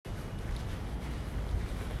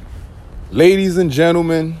Ladies and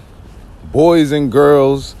gentlemen, boys and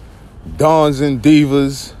girls, dons and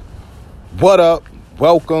divas, what up?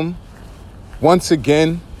 Welcome. Once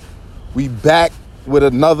again, we back with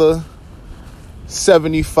another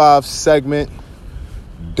 75 segment,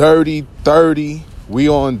 Dirty 30. We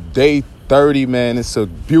on day 30, man. It's a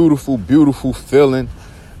beautiful, beautiful feeling.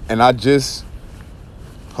 And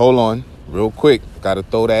hold on, real quick. Gotta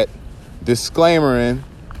throw that disclaimer in.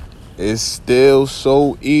 It's still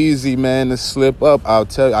so easy, man, to slip up. I'll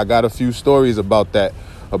tell you, I got a few stories about that,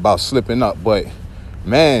 about slipping up. But,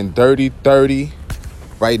 man, Dirty 30.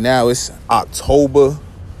 Right now, it's October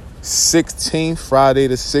 16th, Friday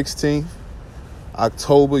the 16th.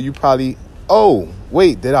 October, you probably... Oh,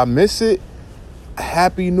 wait, did I miss it?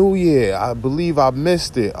 Happy New Year. I believe I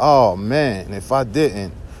missed it. Oh, man, if I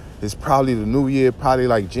didn't, it's probably the New Year, probably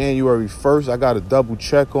like January 1st. I got to double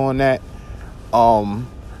check on that.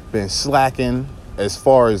 Been slacking as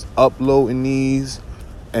far as uploading these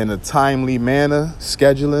in a timely manner,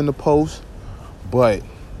 scheduling the post. But,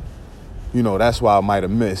 you know, that's why I might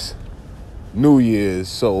have missed New Year's.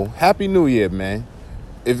 So, Happy New Year, man.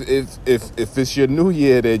 If it's your New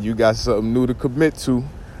Year that you got something new to commit to,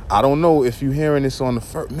 I don't know if you're hearing this on the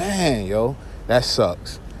first. Man, yo, that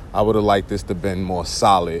sucks. I would have liked this to been more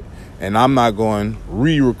solid. And I'm not going to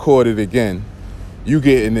re-record it again. You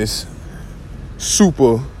getting this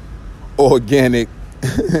super organic,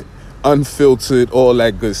 unfiltered, all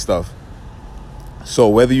that good stuff. So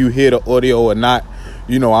whether you hear the audio or not,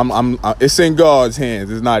 you know, it's in God's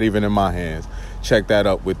hands. It's not even in my hands. Check that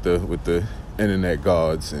up with the internet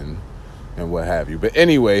gods and what have you. But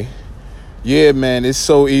anyway, yeah, man, it's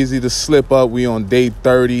so easy to slip up. We on day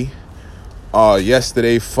 30.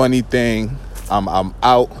 Yesterday, funny thing, I'm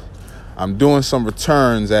out. I'm doing some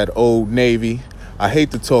returns at Old Navy. I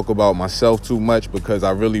hate to talk about myself too much because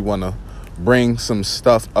I really want to bring some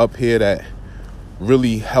stuff up here that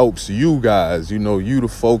really helps you guys, you know, you to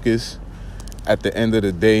focus. At the end of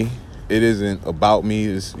the day, it isn't about me.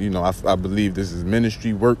 It's, you know, I believe this is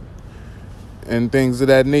ministry work and things of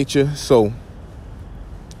that nature. So,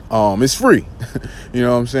 it's free. You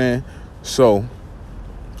know what I'm saying? So,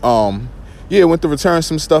 yeah, went to return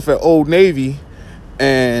some stuff at Old Navy,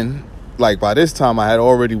 and like by this time I had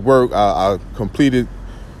already worked. I completed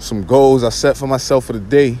some goals I set for myself for the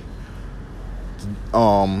day.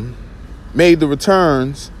 Made the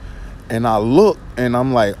returns, and I look and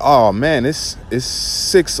I'm like, oh man, it's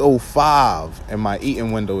 6:05 and my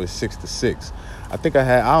eating window is 6 to 6. I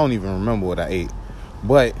don't even remember what I ate.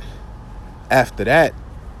 But after that,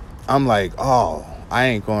 I'm like, oh, I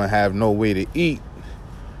ain't gonna have no way to eat.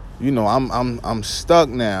 You know, I'm stuck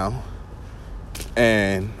now.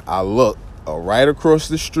 And I look right across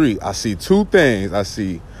the street. I see two things. I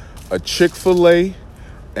see a Chick-fil-A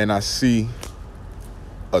and I see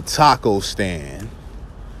a taco stand.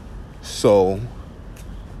 So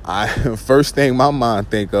first thing my mind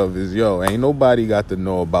think of is, yo, ain't nobody got to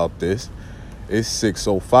know about this. It's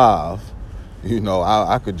 6:05. You know,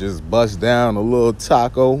 I could just bust down a little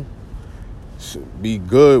taco, be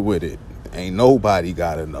good with it. Ain't nobody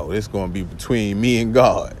got to know. It's going to be between me and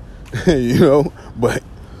God, you know, but,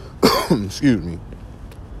 excuse me.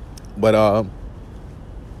 But,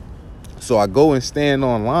 so I go and stand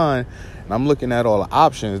online and I'm looking at all the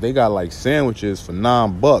options. They got like sandwiches for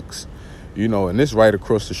 $9, you know, and this right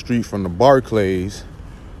across the street from the Barclays.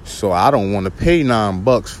 So I don't want to pay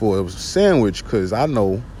 $9 for a sandwich because I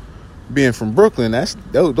know, being from Brooklyn,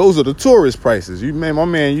 those are the tourist prices. My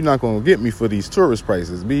man, you're not gonna get me for these tourist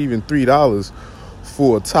prices. Be even $3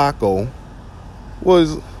 for a taco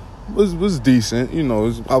was decent. You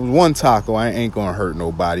know, I was one taco. I ain't gonna hurt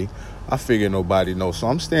nobody. I figure nobody knows. So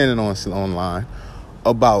I'm standing online.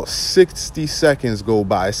 About 60 seconds go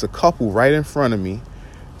by. It's a couple right in front of me.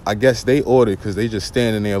 I guess they ordered because they just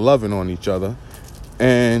standing there loving on each other.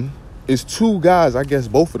 And it's two guys. I guess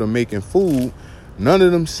both of them making food. None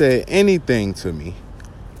of them said anything to me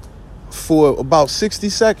for about 60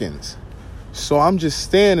 seconds. So I'm just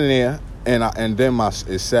standing there, and then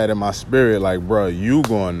it sat in my spirit like, bro, you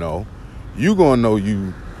gonna know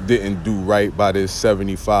you didn't do right by this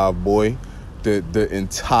 75 boy the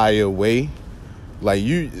entire way. Like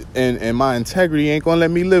you and my integrity ain't gonna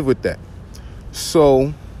let me live with that.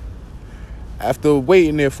 So after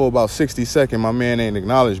waiting there for about 60 seconds, my man ain't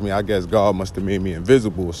acknowledged me. I guess God must have made me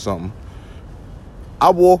invisible or something. I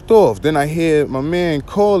walked off. Then I hear my man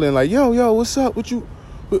calling like, yo, what's up? What you?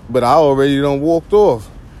 But I already done walked off.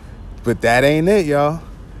 But that ain't it, y'all.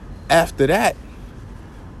 After that,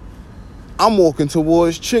 I'm walking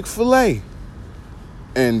towards Chick-fil-A.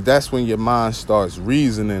 And that's when your mind starts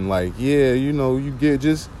reasoning like, yeah, you know, you get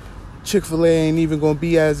just Chick-fil-A ain't even gonna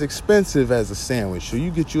be as expensive as a sandwich. So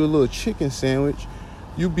you get you a little chicken sandwich,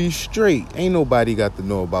 you be straight. Ain't nobody got to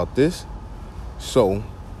know about this. So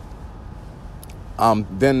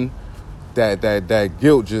then that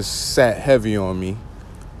guilt just sat heavy on me.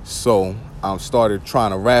 So I started trying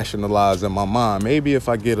to rationalize in my mind, maybe if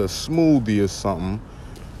I get a smoothie or something,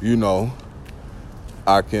 you know,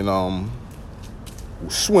 I can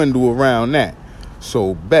swindle around that.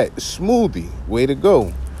 So bet smoothie, way to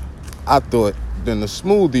go. I thought then the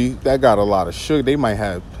smoothie, that got a lot of sugar. They might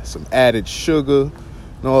have some added sugar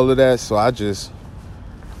and all of that. So I just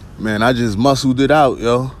muscled it out,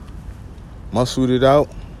 yo. Muscled it out.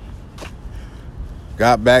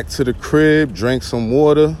 Got back to the crib, drank some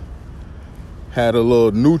water, had a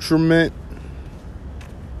little Nutriment,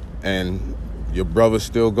 and your brother's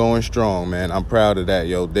still going strong, man. I'm proud of that,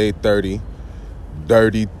 yo. Day 30.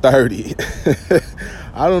 Dirty 30.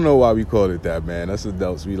 I don't know why we call it that, man. Us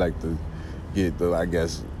adults, we like to get, I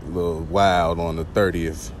guess, a little wild on the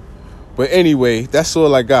 30th. But anyway, that's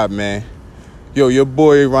all I got, man. Yo, your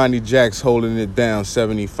boy Ronnie Jacks holding it down,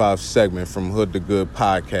 75 segment from Hood to Good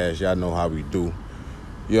podcast. Y'all know how we do.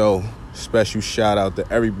 Yo, special shout out to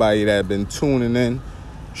everybody that been tuning in,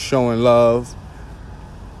 showing love.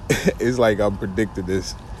 It's like I'm predicting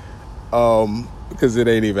this. Because it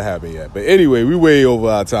ain't even happened yet. But anyway, we way over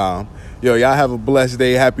our time. Yo, y'all have a blessed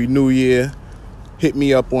day. Happy New Year. Hit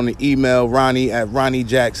me up on the email,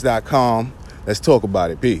 Ronnie@ronniejacks.com. Let's talk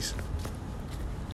about it. Peace.